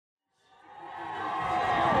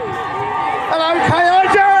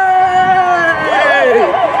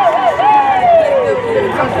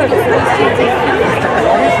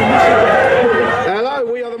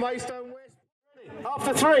Hello, we are the Maidstone West.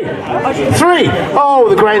 After three. Oh,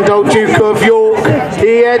 the Grand Old Duke of York.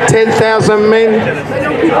 He had 10,000 men.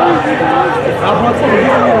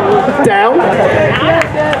 Down.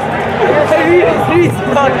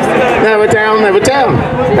 Never down, never down.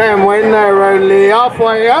 And when they were only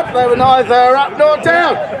halfway up, they were neither up nor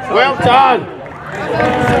down. Well done.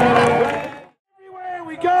 Everywhere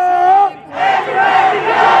we go,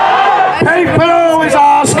 people always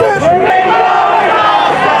ask us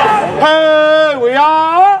who we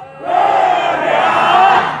are,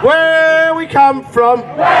 where we come from.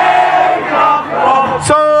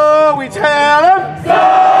 So we tell them,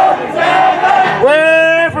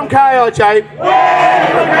 we're from KRJ.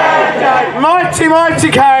 Mighty, mighty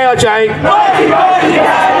KRJ.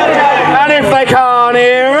 And if they can't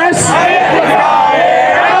hear us,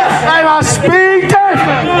 they must be deaf.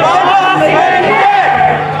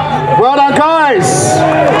 Well done, guys.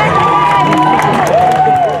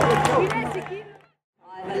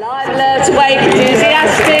 I'm alive, alert, awake,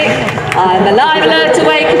 enthusiastic. I'm alive, alert,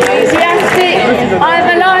 awake, enthusiastic. I'm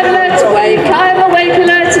alive, alert, awake. I'm awake,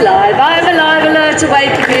 alert, alive. I'm alive, alert,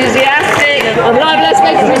 awake, enthusiastic. I'm alive, alert,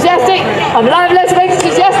 awake, enthusiastic. I'm alive, alert, awake,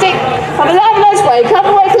 enthusiastic. I'm alive, alert, awake. I'm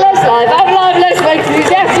awake, alert, alive. I'm alive, alert, awake,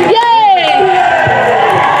 enthusiastic. Yay!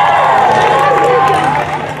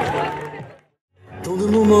 Tant de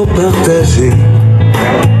moments partagés,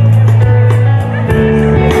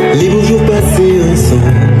 les beaux jours passés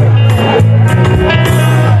ensemble,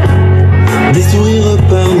 des sourires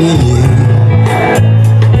par milliers,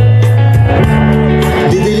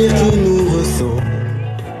 des délires que nous ressentons.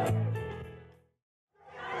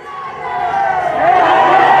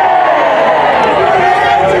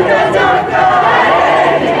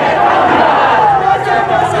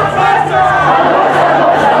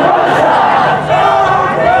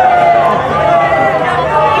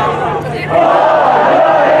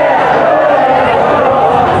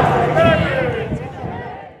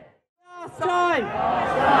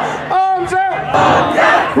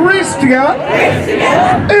 Wrists together,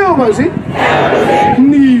 elbows in,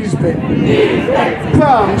 knees bent,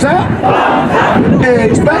 palms out,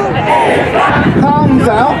 heads back, palms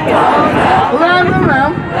out, round and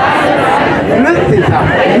round, lift it up,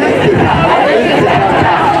 lift it up, lift it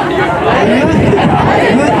up, lift it up,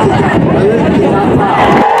 lift it up, lift it up.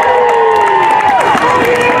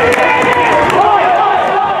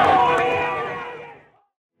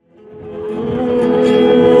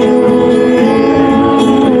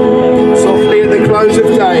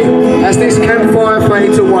 Of day, as this campfire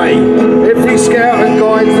fades away, every scout and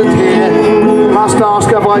guide that's here must ask,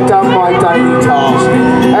 have I done my daily task?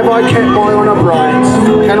 Have I kept my honour bright?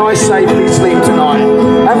 Can I safely sleep tonight?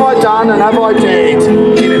 Have I done and have I dared